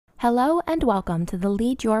Hello and welcome to the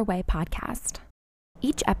Lead Your Way podcast.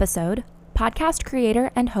 Each episode, podcast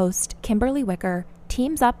creator and host Kimberly Wicker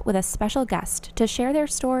teams up with a special guest to share their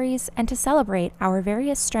stories and to celebrate our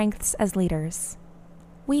various strengths as leaders.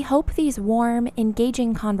 We hope these warm,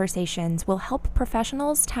 engaging conversations will help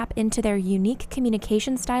professionals tap into their unique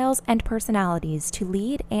communication styles and personalities to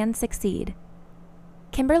lead and succeed.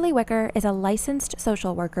 Kimberly Wicker is a licensed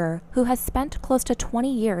social worker who has spent close to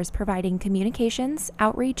 20 years providing communications,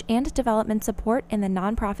 outreach, and development support in the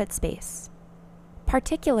nonprofit space.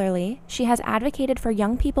 Particularly, she has advocated for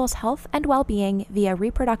young people's health and well-being via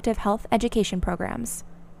reproductive health education programs.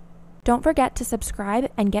 Don't forget to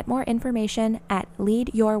subscribe and get more information at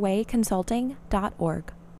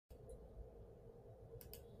leadyourwayconsulting.org.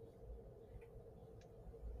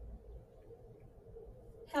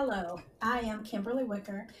 Hello, I am Kimberly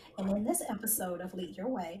Wicker, and in this episode of Lead Your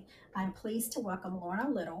Way, I'm pleased to welcome Lorna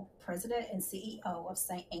Little, President and CEO of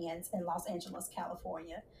St. Anne's in Los Angeles,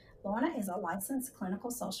 California. Lorna is a licensed clinical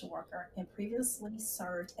social worker and previously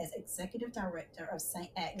served as Executive Director of St.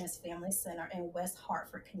 Agnes Family Center in West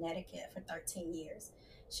Hartford, Connecticut for 13 years.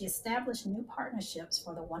 She established new partnerships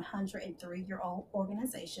for the 103-year-old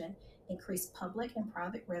organization, increased public and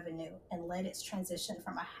private revenue, and led its transition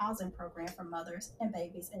from a housing program for mothers and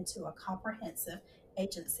babies into a comprehensive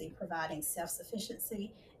agency providing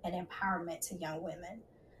self-sufficiency and empowerment to young women.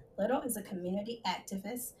 Little is a community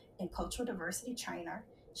activist and cultural diversity trainer.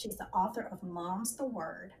 She's the author of Mom's the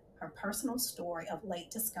Word, her personal story of late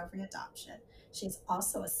discovery adoption. She's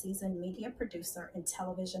also a seasoned media producer and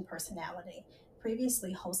television personality,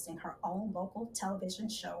 previously hosting her own local television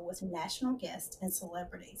show with national guests and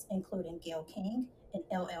celebrities, including Gayle King and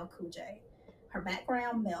LL Cool J. Her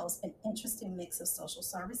background melds an interesting mix of social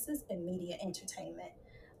services and media entertainment.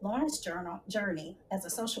 Lorna's journey as a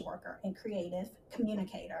social worker and creative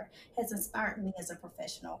communicator has inspired me as a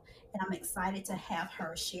professional, and I'm excited to have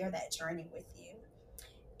her share that journey with you.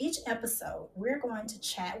 Each episode, we're going to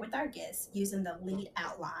chat with our guests using the LEAD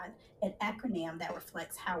outline, an acronym that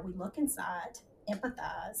reflects how we look inside,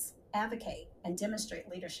 empathize, advocate, and demonstrate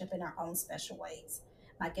leadership in our own special ways.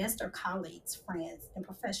 My guests are colleagues, friends, and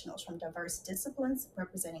professionals from diverse disciplines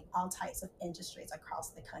representing all types of industries across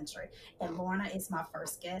the country. And Lorna is my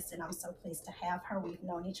first guest, and I'm so pleased to have her. We've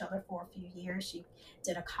known each other for a few years. She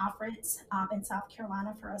did a conference in South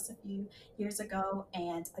Carolina for us a few years ago.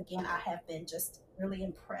 And again, I have been just really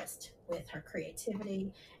impressed with her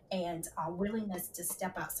creativity and willingness to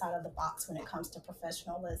step outside of the box when it comes to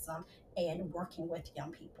professionalism and working with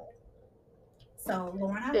young people. So,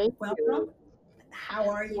 Lorna, Thank welcome. you. How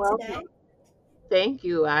are you today? Welcome. Thank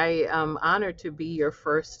you. I am honored to be your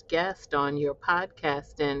first guest on your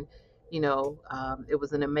podcast. And, it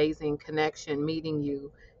was an amazing connection meeting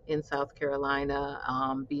you in South Carolina,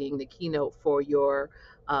 being the keynote for your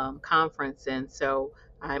conference. And so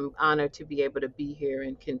I'm honored to be able to be here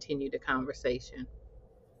and continue the conversation.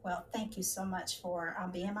 Well, thank you so much for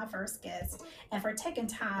being my first guest and for taking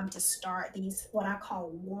time to start these, what I call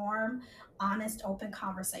warm, honest, open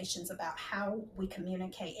conversations about how we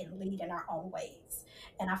communicate and lead in our own ways.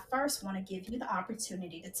 And I first want to give you the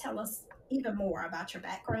opportunity to tell us even more about your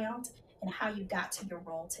background and how you got to your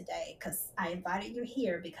role today, because I invited you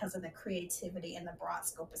here because of the creativity and the broad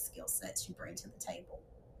scope of skill sets you bring to the table.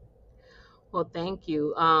 Well, thank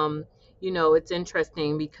you. It's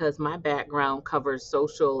interesting because my background covers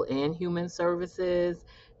social and human services,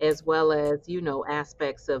 as well as,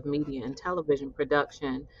 aspects of media and television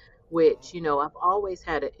production, which, I've always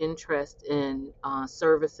had an interest in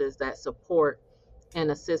services that support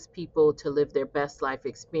and assist people to live their best life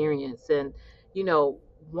experience. And, you know,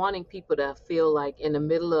 wanting people to feel like in the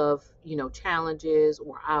middle of, challenges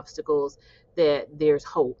or obstacles, that there's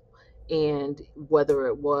hope. And whether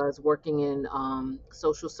it was working in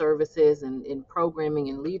social services and in programming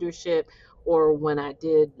and leadership, or when I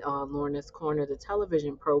did Lorna's Corner, the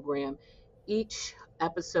television program, each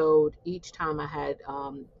episode, each time I had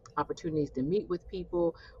opportunities to meet with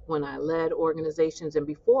people, when I led organizations, and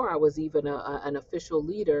before I was even an official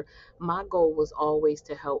leader, my goal was always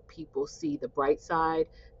to help people see the bright side,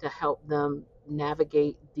 to help them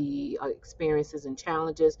navigate the experiences and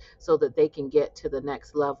challenges so that they can get to the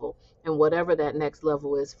next level. And whatever that next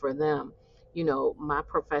level is for them, my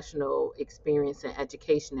professional experience and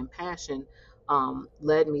education and passion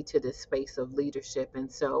led me to this space of leadership.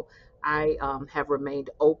 And so I have remained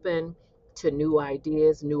open to new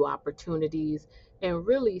ideas, new opportunities, and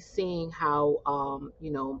really seeing how,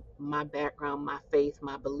 my background, my faith,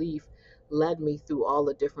 my belief led me through all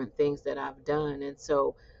the different things that I've done. And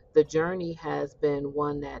so the journey has been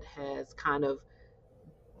one that has kind of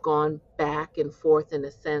gone back and forth in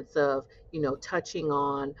a sense of, touching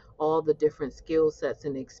on all the different skill sets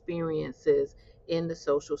and experiences in the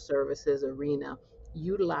social services arena,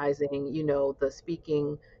 utilizing, the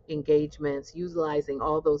speaking engagements, utilizing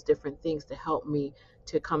all those different things to help me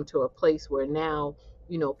to come to a place where now,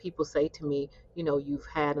 people say to me, you've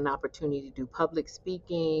had an opportunity to do public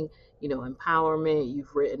speaking, empowerment,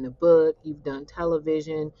 you've written a book, you've done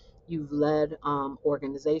television, you've led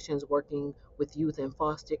organizations working with youth in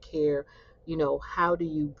foster care. How do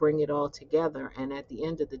you bring it all together? And at the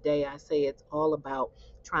end of the day, I say it's all about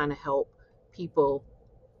trying to help people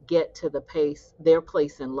get to their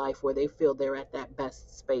place in life where they feel they're at that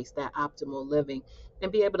best space, that optimal living,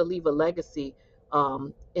 and be able to leave a legacy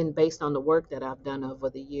and based on the work that I've done over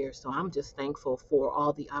the years. So I'm just thankful for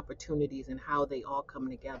all the opportunities and how they all come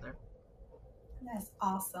together. That's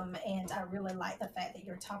awesome. And I really like the fact that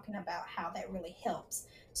you're talking about how that really helps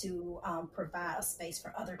to provide a space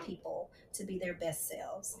for other people to be their best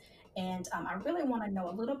selves. And I really want to know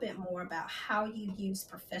a little bit more about how you use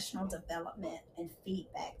professional development and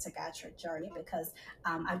feedback to guide your journey, because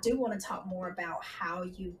I do want to talk more about how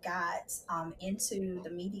you got into the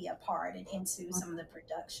media part and into some of the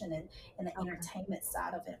production and the Okay. entertainment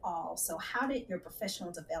side of it all. So, how did your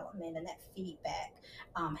professional development and that feedback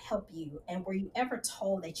help you? And were you ever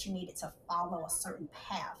told that you needed to follow a certain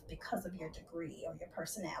path because of your degree or your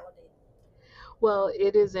personality? Well,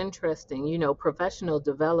 it is interesting, professional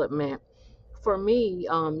development. For me,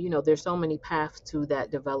 there's so many paths to that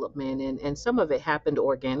development, and some of it happened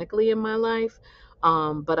organically in my life.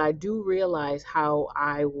 But I do realize how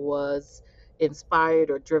I was inspired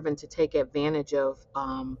or driven to take advantage of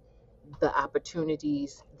the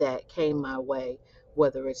opportunities that came my way,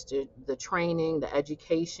 whether it's the training, the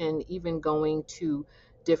education, even going to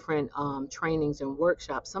different trainings and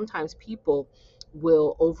workshops. Sometimes people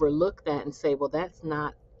will overlook that and say, well, that's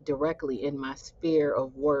not directly in my sphere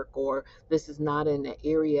of work, or this is not in the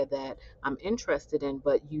area that I'm interested in.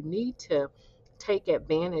 But you need to take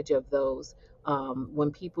advantage of those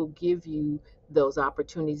when people give you those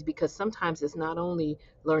opportunities, because sometimes it's not only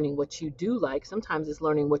learning what you do like, sometimes it's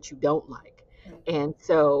learning what you don't like. And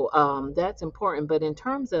so that's important. But in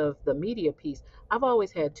terms of the media piece, I've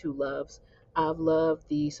always had two loves. I've loved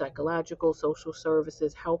the psychological, social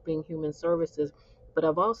services, helping human services, but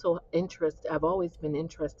I've always been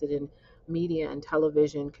interested in media and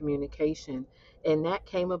television communication. And that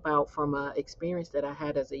came about from an experience that I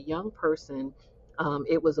had as a young person.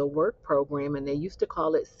 It was a work program, and they used to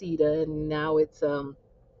call it CETA, and now it's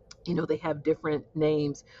they have different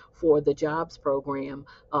names for the jobs program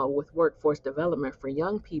with workforce development for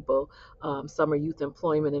young people, summer youth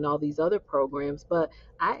employment, and all these other programs. But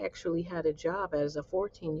I actually had a job as a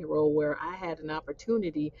 14-year-old where I had an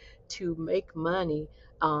opportunity to make money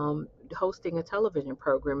hosting a television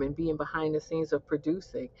program and being behind the scenes of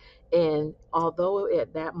producing. And although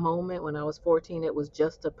at that moment when I was 14, it was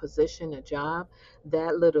just a position, a job,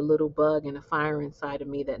 that lit a little bug and a fire inside of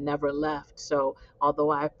me that never left. So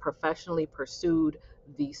although I professionally pursued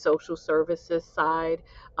the social services side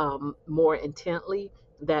more intently,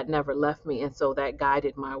 that never left me. And so that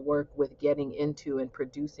guided my work with getting into and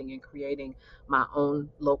producing and creating my own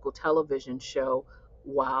local television show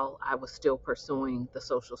while I was still pursuing the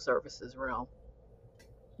social services realm.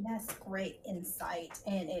 That's great insight.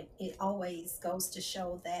 And it always goes to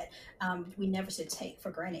show that we never should take for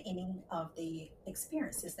granted any of the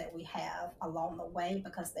experiences that we have along the way,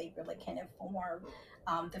 because they really can inform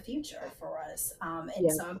the future for us. And Yeah.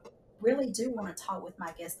 so I really do want to talk with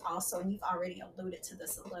my guest also, and you've already alluded to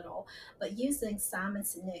this a little, but using Simon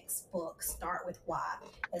Sinek's book, Start With Why,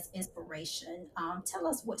 as inspiration, tell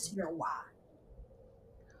us what's your why?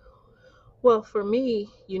 Well, for me,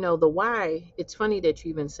 the why, it's funny that you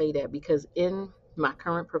even say that, because in my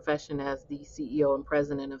current profession as the CEO and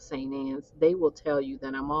president of St. Anne's, they will tell you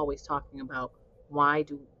that I'm always talking about why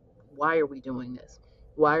do why are we doing this?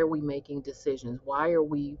 Why are we making decisions? Why are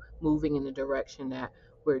we moving in the direction that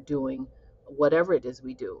we're doing whatever it is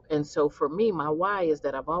we do? And so for me, my why is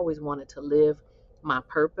that I've always wanted to live my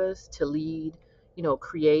purpose, to lead,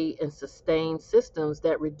 create and sustain systems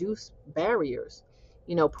that reduce barriers,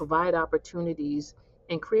 provide opportunities,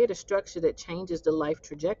 and create a structure that changes the life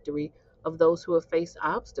trajectory of those who have faced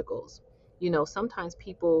obstacles. Sometimes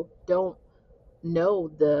people don't know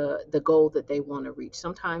the goal that they want to reach.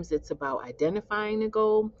 Sometimes it's about identifying the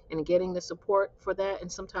goal and getting the support for that,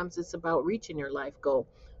 and sometimes it's about reaching your life goal.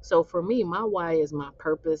 So for me, my why is my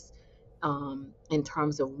purpose, in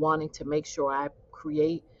terms of wanting to make sure I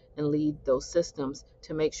create and lead those systems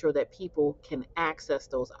to make sure that people can access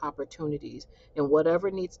those opportunities and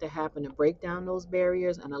whatever needs to happen to break down those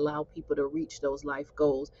barriers and allow people to reach those life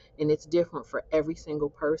goals. And it's different for every single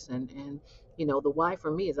person. And the why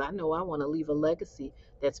for me is I know I want to leave a legacy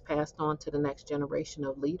that's passed on to the next generation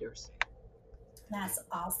of leaders. That's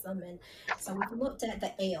awesome. And so we've looked at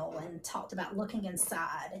the L and talked about looking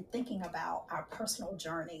inside and thinking about our personal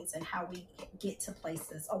journeys and how we get to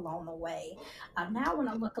places along the way. Now I want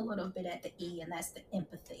to look a little bit at the E, and that's the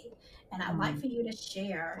empathy. And I'd like Mm. for you to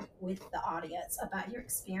share with the audience about your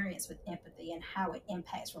experience with empathy and how it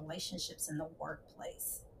impacts relationships in the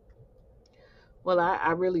workplace. Well,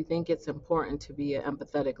 I really think it's important to be an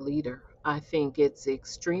empathetic leader. I think it's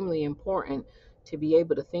extremely important to be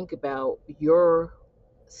able to think about your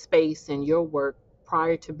space and your work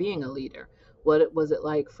prior to being a leader. Was it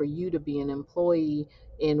like for you to be an employee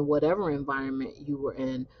in whatever environment you were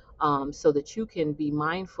in, so that you can be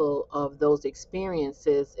mindful of those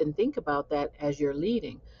experiences and think about that as you're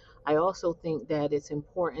leading. I also think that it's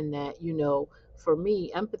important that, for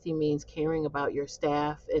me, empathy means caring about your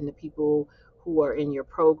staff and the people who are in your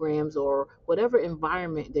programs or whatever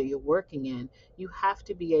environment that you're working in. You have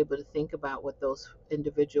to be able to think about what those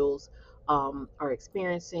individuals are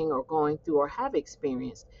experiencing or going through or have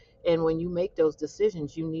experienced. And when you make those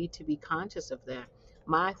decisions, you need to be conscious of that.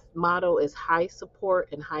 My motto is high support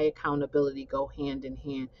and high accountability go hand in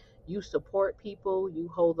hand. You support people, you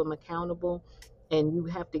hold them accountable, and you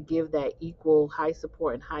have to give that equal high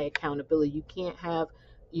support and high accountability. You can't have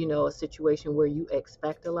a situation where you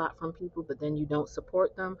expect a lot from people, but then you don't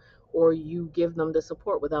support them, or you give them the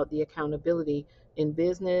support without the accountability. In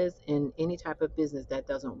business, in any type of business, that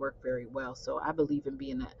doesn't work very well. So I believe in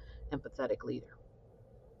being an empathetic leader.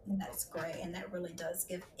 And that's great. And that really does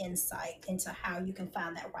give insight into how you can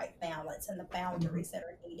find that right balance and the Mhm, boundaries that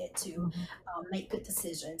are needed to mhm. make good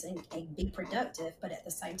decisions and be productive, but at the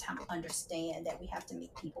same time, understand that we have to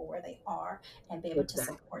meet people where they are and be able to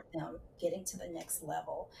Exactly. support them getting to the next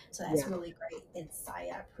level. So that's Yeah. really great insight.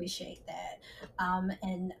 I appreciate that.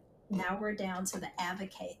 And now we're down to the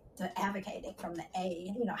advocating from the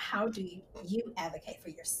A. How do you advocate for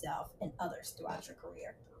yourself and others throughout your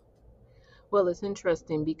career? Well, it's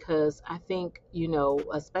interesting because I think,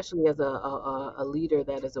 especially as a leader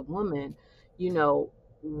that is a woman, you know,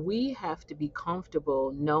 we have to be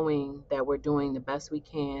comfortable knowing that we're doing the best we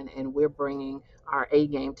can and we're bringing our A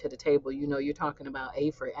game to the table. You're talking about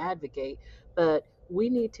A for advocate, but we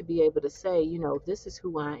need to be able to say, this is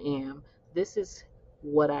who I am, this is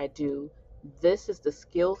what I do, this is the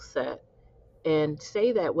skill set, and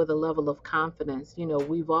say that with a level of confidence.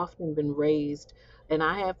 We've often been raised, and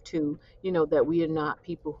I have too, that we are not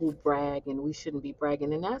people who brag and we shouldn't be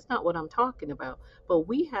bragging. And that's not what I'm talking about. But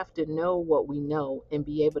we have to know what we know and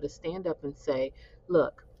be able to stand up and say,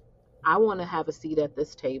 look, I want to have a seat at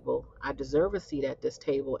this table. I deserve a seat at this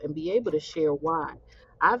table and be able to share why.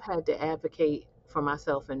 I've had to advocate for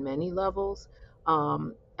myself in many levels.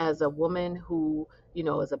 As a woman who,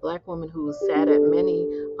 as a Black woman who sat at many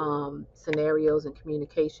scenarios and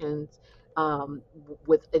communications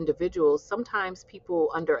with individuals, sometimes people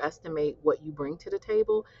underestimate what you bring to the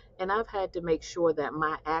table. And I've had to make sure that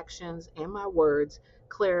my actions and my words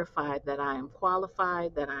clarify that I am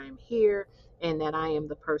qualified, that I am here, and that I am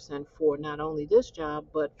the person for not only this job,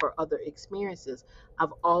 but for other experiences.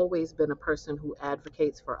 I've always been a person who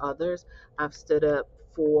advocates for others. I've stood up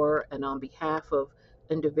for and on behalf of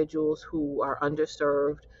individuals who are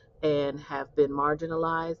underserved and have been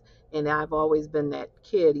marginalized. And I've always been that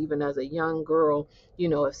kid, even as a young girl.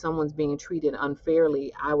 If someone's being treated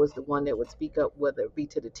unfairly, I was the one that would speak up, whether it be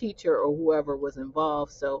to the teacher or whoever was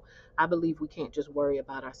involved. So I believe we can't just worry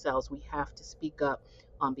about ourselves. We have to speak up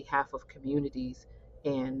on behalf of communities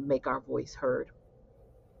and make our voice heard.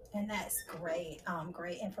 And that's great,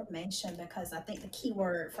 great information because I think the key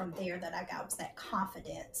word from there that I got was that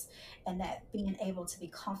confidence and that being able to be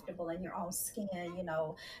comfortable in your own skin,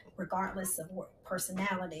 regardless of what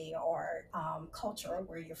personality or culture or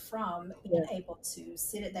where you're from, being Yeah. able to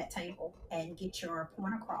sit at that table and get your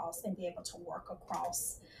point across and be able to work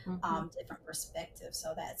across Hmm. different perspectives.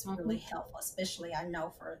 So that's really Hmm. helpful, especially I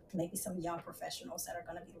know for maybe some young professionals that are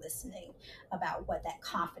going to be listening about what that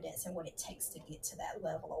confidence and what it takes to get to that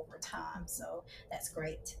level over time. So that's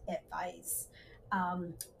great advice.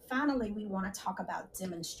 Um, Finally, we want to talk about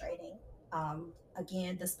demonstrating.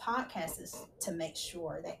 Again, this podcast is to make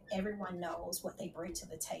sure that everyone knows what they bring to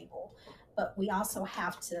the table, but we also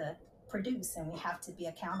have to produce, and we have to be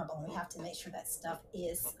accountable, and we have to make sure that stuff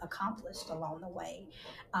is accomplished along the way.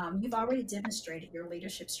 You've already demonstrated your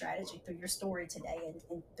leadership strategy through your story today,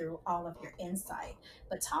 and through all of your insight.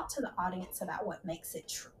 But talk to the audience about what makes it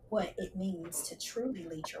true. What it means to truly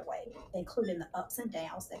lead your way, including the ups and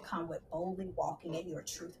downs that come with boldly walking in your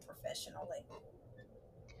truth professionally.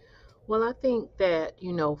 Well, I think that,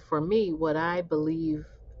 for me, what I believe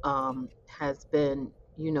has been,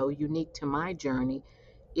 unique to my journey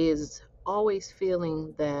is always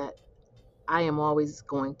feeling that I am always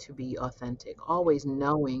going to be authentic, always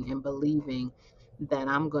knowing and believing that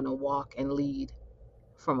I'm going to walk and lead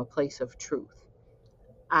from a place of truth.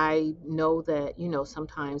 I know that,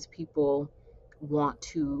 sometimes people want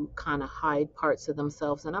to kind of hide parts of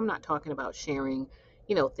themselves. And I'm not talking about sharing,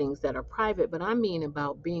 things that are private, but I mean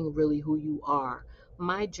about being really who you are.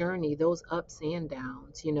 My journey, those ups and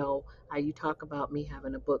downs, you talk about me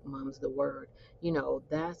having a book, Mom's the Word,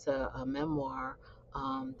 that's a memoir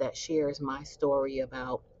that shares my story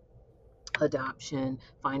about adoption,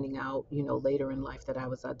 finding out, later in life that I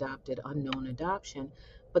was adopted, unknown adoption.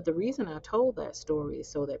 But the reason I told that story is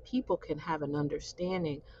so that people can have an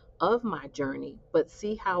understanding of my journey, but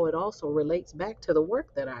see how it also relates back to the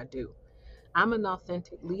work that I do. I'm an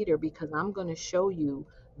authentic leader because I'm going to show you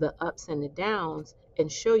the ups and the downs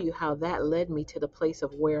and show you how that led me to the place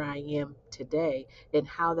of where I am today and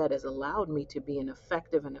how that has allowed me to be an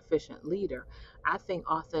effective and efficient leader. I think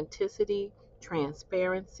authenticity,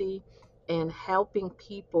 transparency, and helping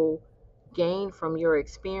people gain from your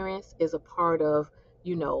experience is a part of,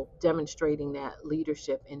 demonstrating that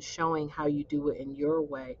leadership and showing how you do it in your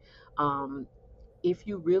way. Um, if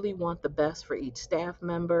you really want the best for each staff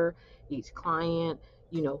member, each client,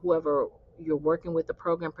 whoever you're working with, the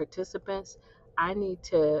program participants, I need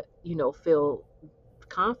to, feel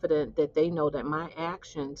confident that they know that my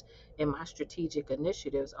actions and my strategic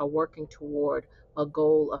initiatives are working toward a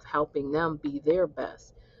goal of helping them be their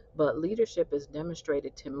best. But leadership is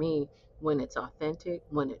demonstrated to me when it's authentic,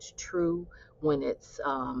 when it's true, when it's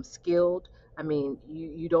skilled. I mean,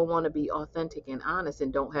 you don't want to be authentic and honest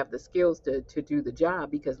and don't have the skills to do the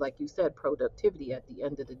job because, like you said, productivity at the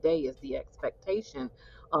end of the day is the expectation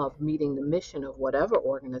of meeting the mission of whatever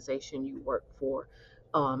organization you work for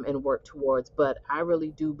and work towards. But I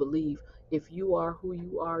really do believe if you are who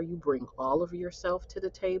you are, you bring all of yourself to the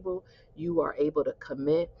table, you are able to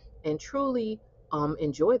commit and truly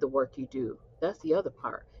enjoy the work you do. That's the other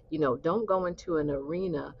part. Don't go into an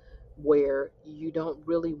arena where you don't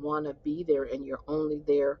really want to be there and you're only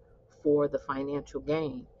there for the financial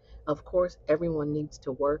gain. Of course, everyone needs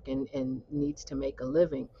to work and needs to make a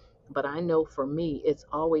living. But I know for me, it's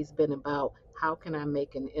always been about how can I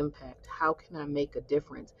make an impact? How can I make a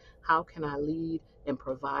difference? How can I lead and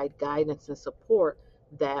provide guidance and support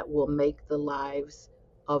that will make the lives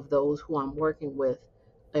of those who I'm working with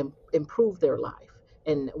improve their life?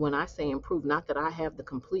 And when I say improve, not that I have the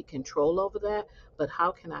complete control over that, but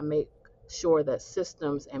how can I make sure that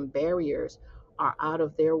systems and barriers are out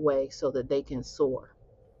of their way so that they can soar?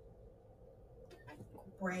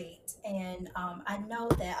 Great. And I know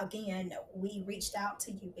that, again, we reached out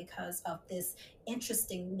to you because of this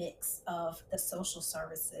interesting mix of the social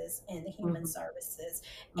services and the human Hmm. services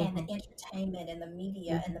and the Hmm. entertainment and the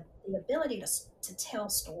media and Hmm. the ability to tell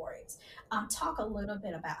stories. Talk a little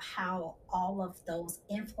bit about how all of those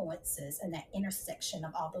influences and that intersection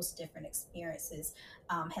of all those different experiences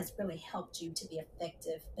has really helped you to be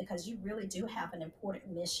effective, because you really do have an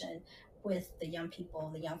important mission with the young people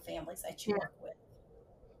and the young families that you work with.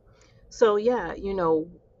 So, yeah,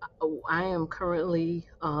 I am currently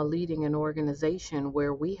leading an organization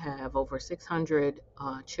where we have over 600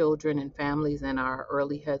 children and families in our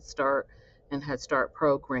early Head Start and Head Start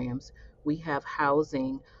programs. We have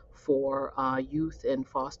housing for youth in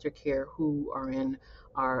foster care who are in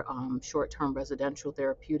our short term residential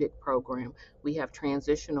therapeutic program. We have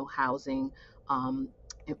transitional housing. Um,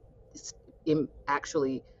 in,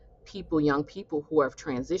 actually, young people who have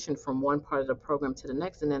transitioned from one part of the program to the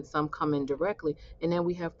next, and then some come in directly. And then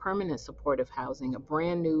we have permanent supportive housing, a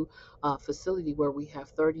brand new facility where we have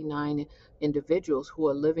 39 individuals who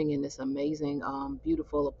are living in this amazing,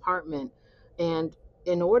 beautiful apartment. And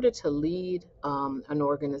in order to lead an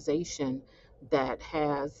organization that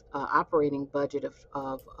has an operating budget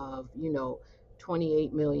of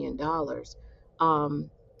 $28 million,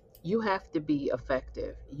 you have to be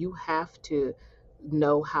effective. You have to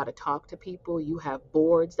know how to talk to people. You have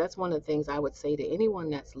boards. That's one of the things I would say to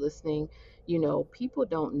anyone that's listening. People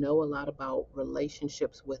don't know a lot about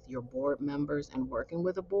relationships with your board members and working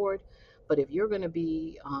with a board. But if you're going to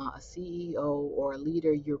be a CEO or a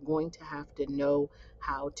leader, you're going to have to know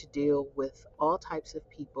how to deal with all types of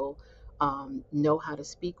people, know how to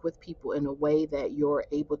speak with people in a way that you're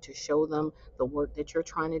able to show them the work that you're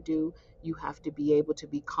trying to do. You have to be able to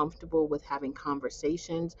be comfortable with having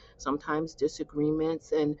conversations, sometimes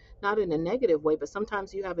disagreements, and not in a negative way, but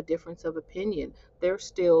sometimes you have a difference of opinion. They're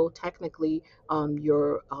still technically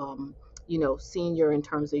your senior in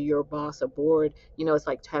terms of your boss or board. It's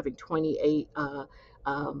like having 28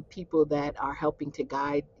 people that are helping to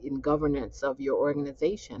guide in governance of your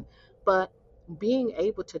organization. But being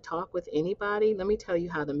able to talk with anybody, let me tell you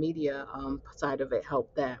how the media side of it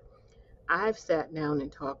helped that. I've sat down and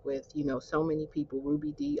talked with, so many people,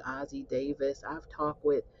 Ruby D, Ozzy Davis. I've talked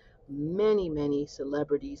with many, many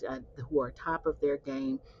celebrities who are top of their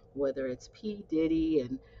game, whether it's P. Diddy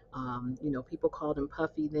and, people called him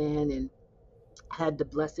Puffy then, and had the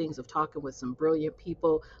blessings of talking with some brilliant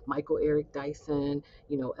people, Michael Eric Dyson,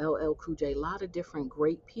 LL Cool J, a lot of different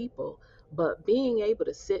great people. But being able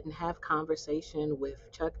to sit and have conversation with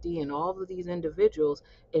Chuck D and all of these individuals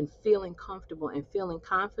and feeling comfortable and feeling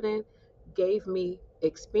confident gave me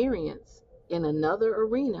experience in another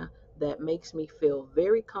arena that makes me feel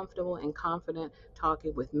very comfortable and confident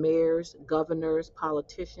talking with mayors, governors,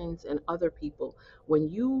 politicians, and other people. When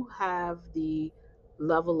you have the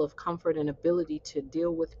level of comfort and ability to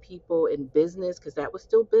deal with people in business, because that was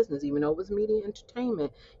still business, even though it was media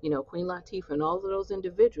entertainment, Queen Latifah and all of those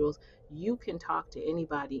individuals, you can talk to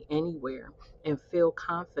anybody anywhere and feel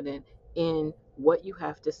confident in what you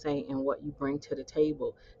have to say and what you bring to the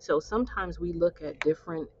table. So sometimes we look at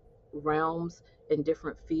different realms and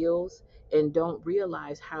different fields and don't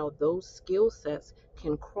realize how those skill sets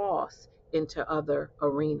can cross into other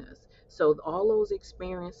arenas. So all those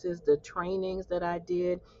experiences, the trainings that I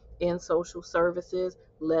did in social services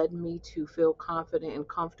led me to feel confident and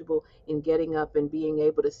comfortable in getting up and being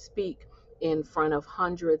able to speak in front of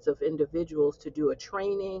hundreds of individuals to do a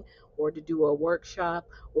training or to do a workshop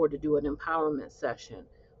or to do an empowerment session.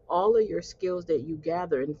 All of your skills that you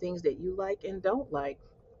gather and things that you like and don't like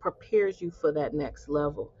prepares you for that next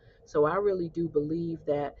level. So I really do believe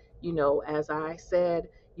that, as I said,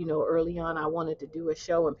 early on I wanted to do a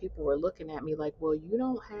show and people were looking at me like, well, you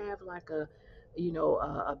don't have like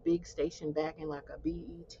a big station back in like a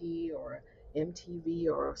BET or MTV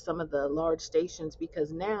or some of the large stations,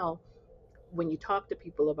 because now when you talk to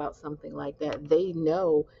people about something like that, they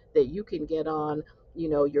know that you can get on,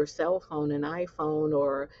 your cell phone, an iPhone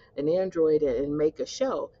or an Android and make a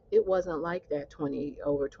show. It wasn't like that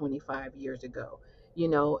 25 years ago,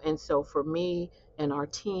 and so for me and our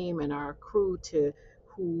team and our crew to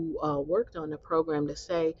who worked on the program to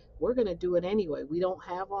say we're going to do it anyway. We don't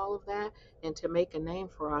have all of that, and to make a name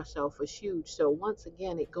for ourselves was huge. So once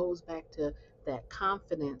again, it goes back to that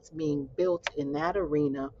confidence being built in that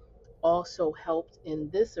arena also helped in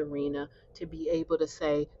this arena to be able to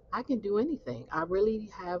say, I can do anything. I really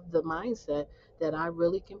have the mindset that I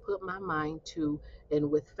really can put my mind to,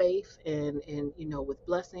 and with faith and with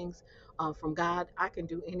blessings from God, I can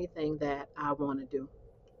do anything that I want to do.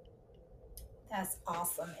 That's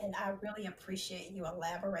awesome. And I really appreciate you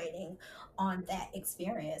elaborating on that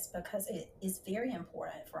experience because it is very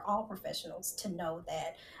important for all professionals to know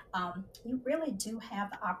that you really do have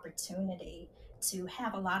the opportunity to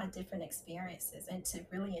have a lot of different experiences and to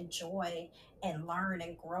really enjoy and learn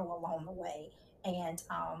and grow along the way. And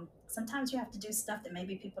sometimes you have to do stuff that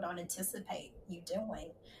maybe people don't anticipate you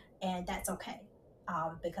doing, and that's okay.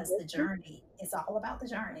 Because the journey is all about the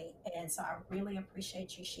journey. And so I really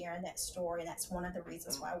appreciate you sharing that story. That's one of the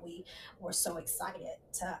reasons why we were so excited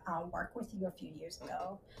to work with you a few years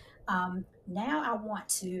ago. Now I want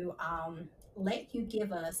to let you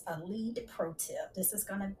give us a lead pro tip. This is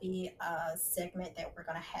going to be a segment that we're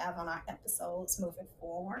going to have on our episodes moving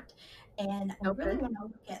forward. And we really Okay. want to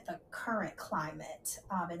look at the current climate.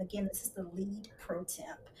 And again, this is the lead pro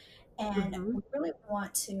tip. And Hmm. we really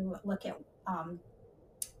want to look at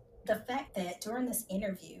the fact that during this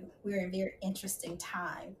interview, we're in a very interesting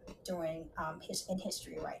time during in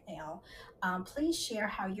history right now. Please share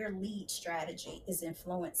how your lead strategy is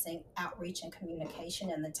influencing outreach and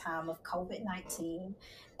communication in the time of COVID-19,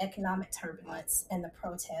 economic turbulence, and the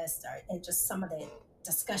protests, and just some of the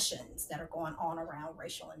discussions that are going on around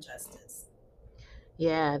racial injustice.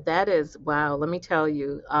 Yeah, that is wow. Let me tell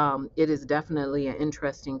you, it is definitely an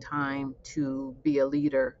interesting time to be a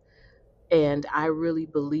leader. And I really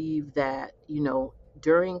believe that,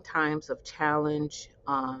 during times of challenge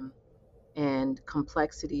and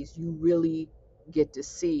complexities, you really get to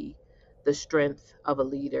see the strength of a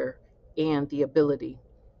leader and the ability.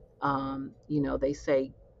 They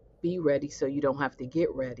say, be ready so you don't have to get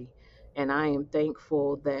ready. And I am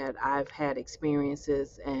thankful that I've had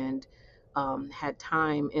experiences and had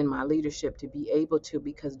time in my leadership to be able to,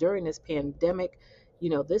 because during this pandemic,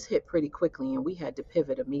 this hit pretty quickly and we had to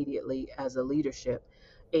pivot immediately as a leadership.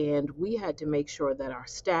 And we had to make sure that our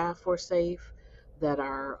staff were safe, that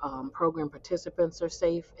our program participants are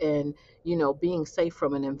safe. And, being safe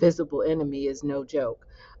from an invisible enemy is no joke.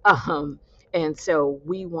 Um, and so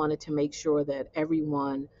we wanted to make sure that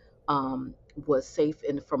everyone was safe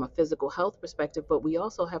from a physical health perspective, but we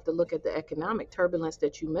also have to look at the economic turbulence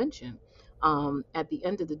that you mentioned. At the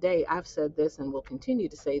end of the day, I've said this and will continue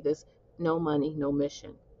to say this: no money, no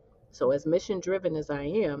mission. So, as mission driven as I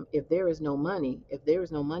am, if there is no money, if there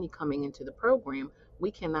is no money coming into the program,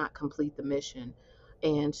 we cannot complete the mission.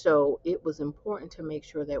 And so it was important to make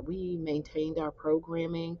sure that we maintained our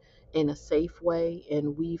programming in a safe way.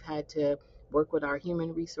 And we've had to work with our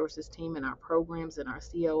human resources team and our programs and our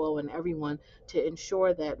COO and everyone to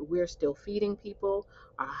ensure that we're still feeding people.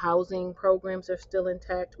 Our housing programs are still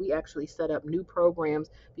intact. We actually set up new programs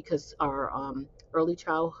because our early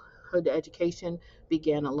childhood education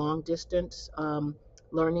began a long distance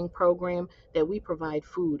learning program that we provide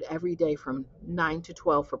food every day from 9 to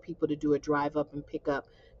 12 for people to do a drive up and pick up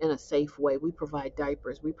in a safe way. We provide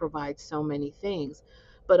diapers. We provide so many things.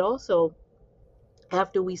 But also,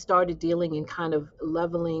 after we started dealing and kind of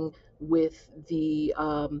leveling with the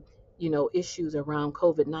issues around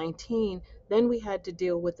COVID-19, then we had to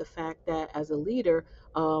deal with the fact that as a leader,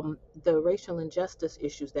 the racial injustice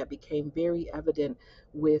issues that became very evident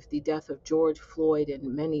with the death of George Floyd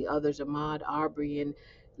and many others, Ahmaud Arbery, and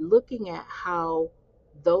looking at how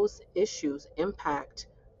those issues impact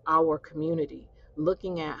our community,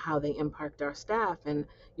 looking at how they impact our staff. And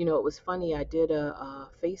it was funny. I did a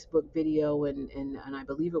Facebook video, and I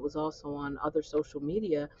believe it was also on other social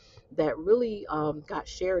media that really got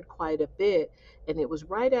shared quite a bit. And it was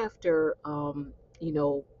right after,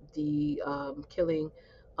 the killing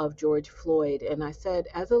of George Floyd. And I said,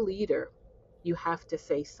 as a leader, you have to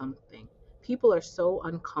say something. People are so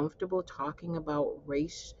uncomfortable talking about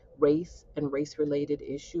race and race related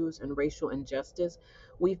issues and racial injustice.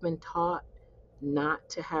 We've been taught not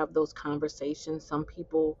to have those conversations. Some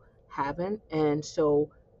people haven't. And so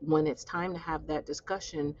when it's time to have that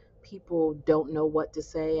discussion, people don't know what to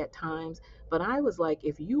say at times. But I was like,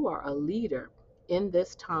 if you are a leader in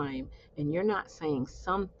this time and you're not saying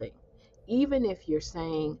something, even if you're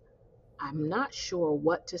saying, I'm not sure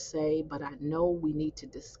what to say, but I know we need to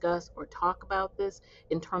discuss or talk about this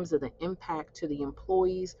in terms of the impact to the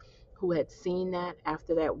employees who had seen that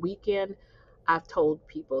after that weekend. I've told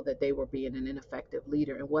people that they were being an ineffective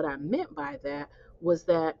leader. And what I meant by that was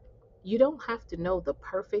that you don't have to know the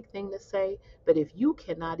perfect thing to say, but if you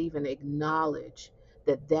cannot even acknowledge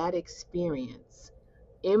that that experience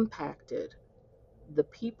impacted the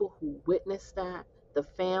people who witnessed that, the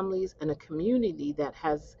families, and a community that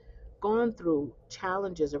has gone through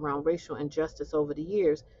challenges around racial injustice over the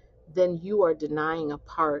years, then you are denying a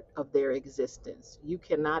part of their existence. You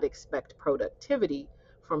cannot expect productivity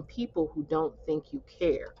from people who don't think you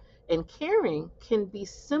care. And caring can be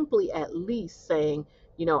simply at least saying,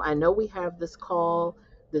 I know we have this call,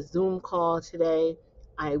 the Zoom call today.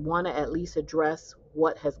 I want to at least address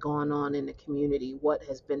what has gone on in the community, what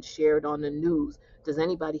has been shared on the news. Does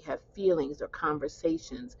anybody have feelings or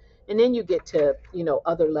conversations? And then you get to,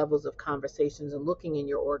 other levels of conversations and looking in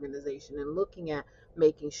your organization and looking at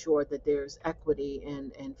making sure that there's equity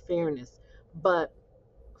and fairness. But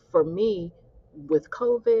for me, with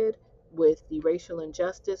COVID, with the racial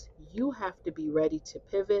injustice, you have to be ready to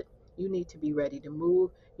pivot. You need to be ready to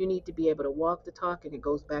move. You need to be able to walk the talk. And it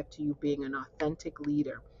goes back to you being an authentic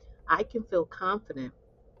leader. I can feel confident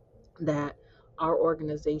that our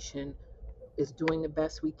organization is doing the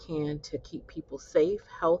best we can to keep people safe,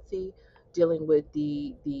 healthy, dealing with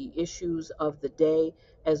the issues of the day,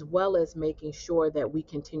 as well as making sure that we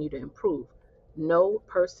continue to improve. No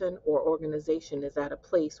person or organization is at a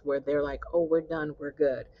place where they're like, oh, we're done, we're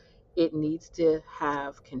good. It needs to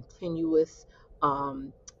have continuous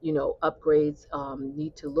upgrades,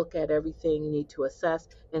 need to look at everything, need to assess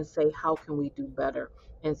and say, how can we do better?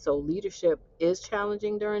 And so leadership is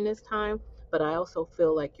challenging during this time, but I also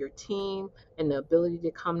feel like your team and the ability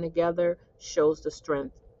to come together shows the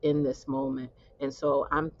strength in this moment. And so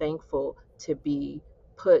I'm thankful to be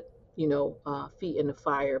put, feet in the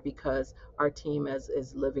fire because our team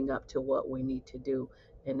is living up to what we need to do.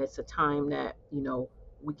 And it's a time that,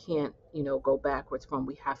 we can't, go backwards from.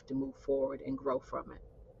 We have to move forward and grow from it.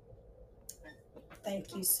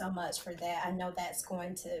 Thank you so much for that. I know that's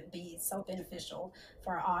going to be so beneficial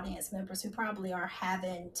for our audience members who probably are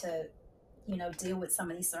having to, deal with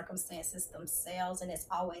some of these circumstances themselves. And it's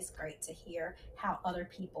always great to hear how other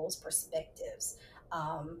people's perspectives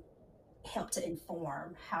help to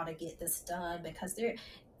inform how to get this done, because there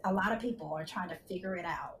a lot of people are trying to figure it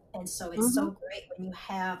out. And so it's so Hmm. great when you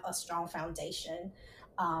have a strong foundation,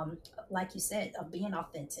 um, like you said, of being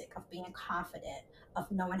authentic, of being confident, of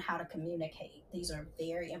knowing how to communicate. These are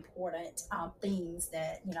very important things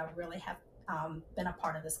that, really have been a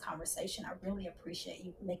part of this conversation. I really appreciate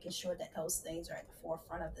you making sure that those things are at the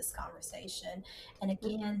forefront of this conversation. And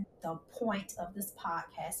again, the point of this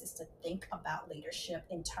podcast is to think about leadership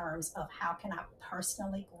in terms of how can I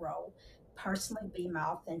personally grow, personally be my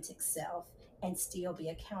authentic self, and still be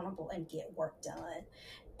accountable and get work done.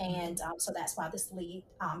 Hmm. And so that's why this lead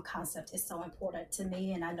concept is so important to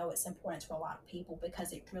me. And I know it's important to a lot of people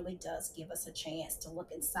because it really does give us a chance to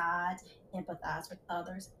look inside, empathize with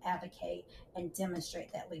others, advocate, and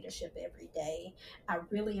demonstrate that leadership every day. I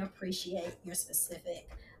really appreciate your specific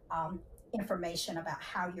um, information about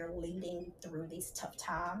how you're leading through these tough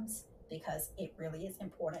times, because it really is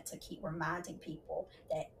important to keep reminding people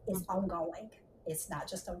that it's Hmm. ongoing. It's not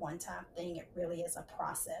just a one time thing. It really is a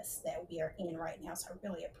process that we are in right now. So I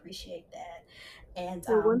really appreciate that. And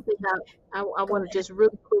Well, one thing I go want to ahead. just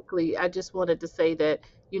really quickly, I just wanted to say that,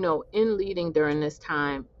 in leading during this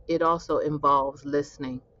time, it also involves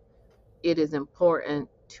listening. It is important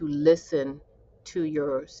to listen to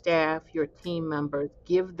your staff, your team members,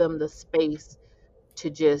 give them the space to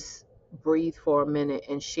just breathe for a minute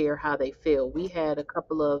and share how they feel. We had a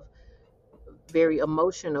couple of very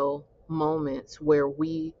emotional moments where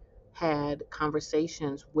we had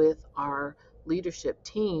conversations with our leadership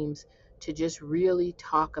teams to just really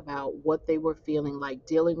talk about what they were feeling like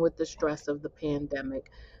dealing with the stress of the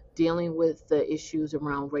pandemic, dealing with the issues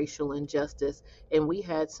around racial injustice. And we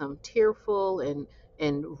had some tearful and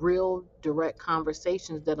real direct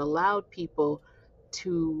conversations that allowed people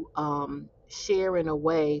to share in a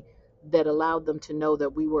way that allowed them to know that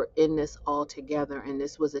we were in this all together and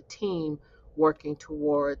this was a team working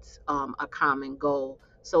towards a common goal.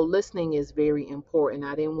 So listening is very important.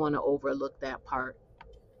 I didn't want to overlook that part.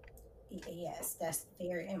 Yes, that's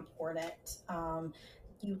very important.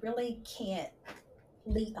 You really can't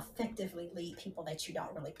effectively lead people that you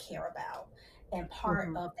don't really care about. And part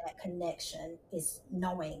Hmm. of that connection is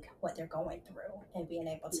knowing what they're going through and being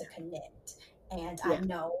able to Yeah. connect. And I Yeah.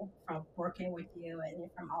 know from working with you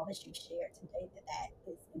and from all that you shared today that that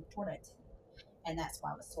is important to you. And that's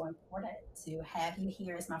why it was so important to have you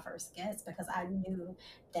here as my first guest, because I knew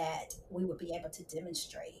that we would be able to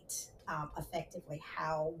demonstrate effectively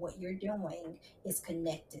how what you're doing is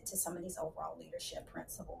connected to some of these overall leadership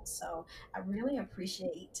principles. So I really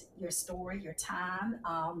appreciate your story, your time.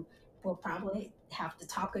 We'll probably have to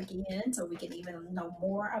talk again so we can even know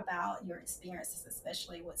more about your experiences,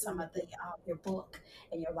 especially with some of the your book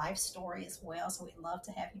and your life story as well. So we'd love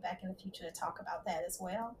to have you back in the future to talk about that as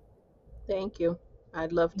well. Thank you.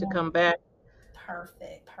 I'd love to come back.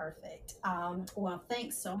 Perfect, perfect. Well,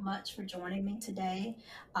 thanks so much for joining me today.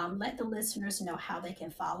 Let the listeners know how they can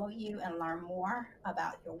follow you and learn more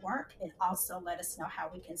about your work, and also let us know how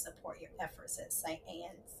we can support your efforts at St.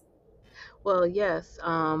 Anne's. Well, yes,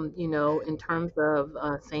 in terms of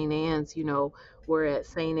St. Anne's, we're at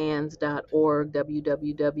stann's.org,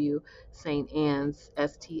 www.stannes,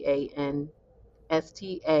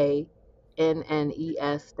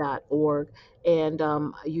 STANNES.org. And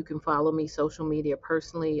you can follow me social media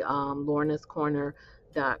personally,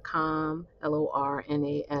 lornascorner.com,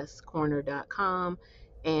 LORNAS corner.com,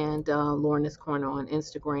 and Lorna's Corner on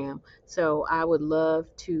Instagram. So I would love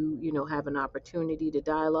to, have an opportunity to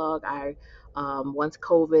dialogue. Once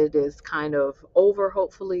COVID is kind of over,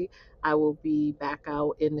 hopefully, I will be back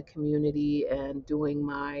out in the community and doing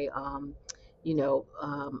my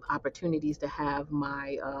opportunities to have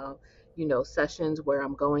my, sessions where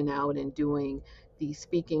I'm going out and doing the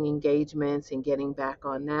speaking engagements and getting back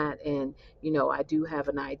on that. And, I do have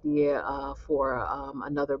an idea for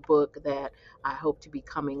another book that I hope to be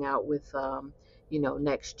coming out with,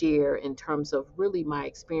 next year in terms of really my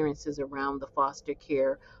experiences around the foster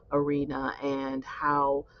care arena and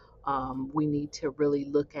how we need to really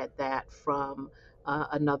look at that from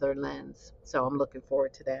another lens. So I'm looking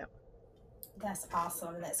forward to that. That's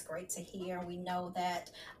awesome. That's great to hear. We know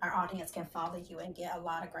that our audience can follow you and get a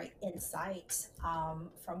lot of great insight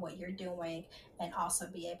from what you're doing, and also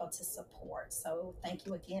be able to support. So, thank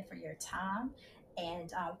you again for your time.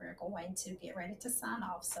 And we're going to get ready to sign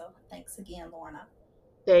off. So, thanks again, Lorna.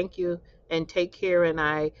 Thank you and take care. And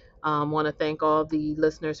I want to thank all the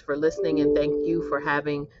listeners for listening and thank you for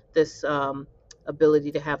having this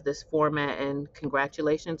ability to have this format. And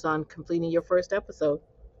congratulations on completing your first episode.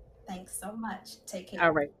 Thanks so much. Take All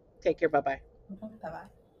care. right. Take care. Bye bye. Bye bye.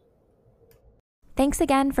 Thanks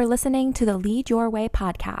again for listening to the Lead Your Way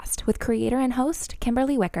podcast with creator and host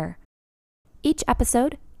Kimberly Wicker. Each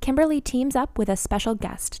episode, Kimberly teams up with a special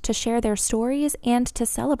guest to share their stories and to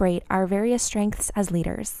celebrate our various strengths as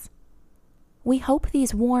leaders. We hope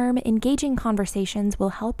these warm, engaging conversations will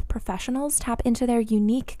help professionals tap into their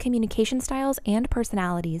unique communication styles and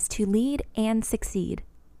personalities to lead and succeed.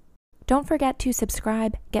 Don't forget to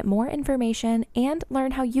subscribe, get more information, and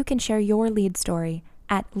learn how you can share your lead story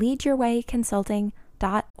at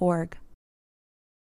leadyourwayconsulting.org.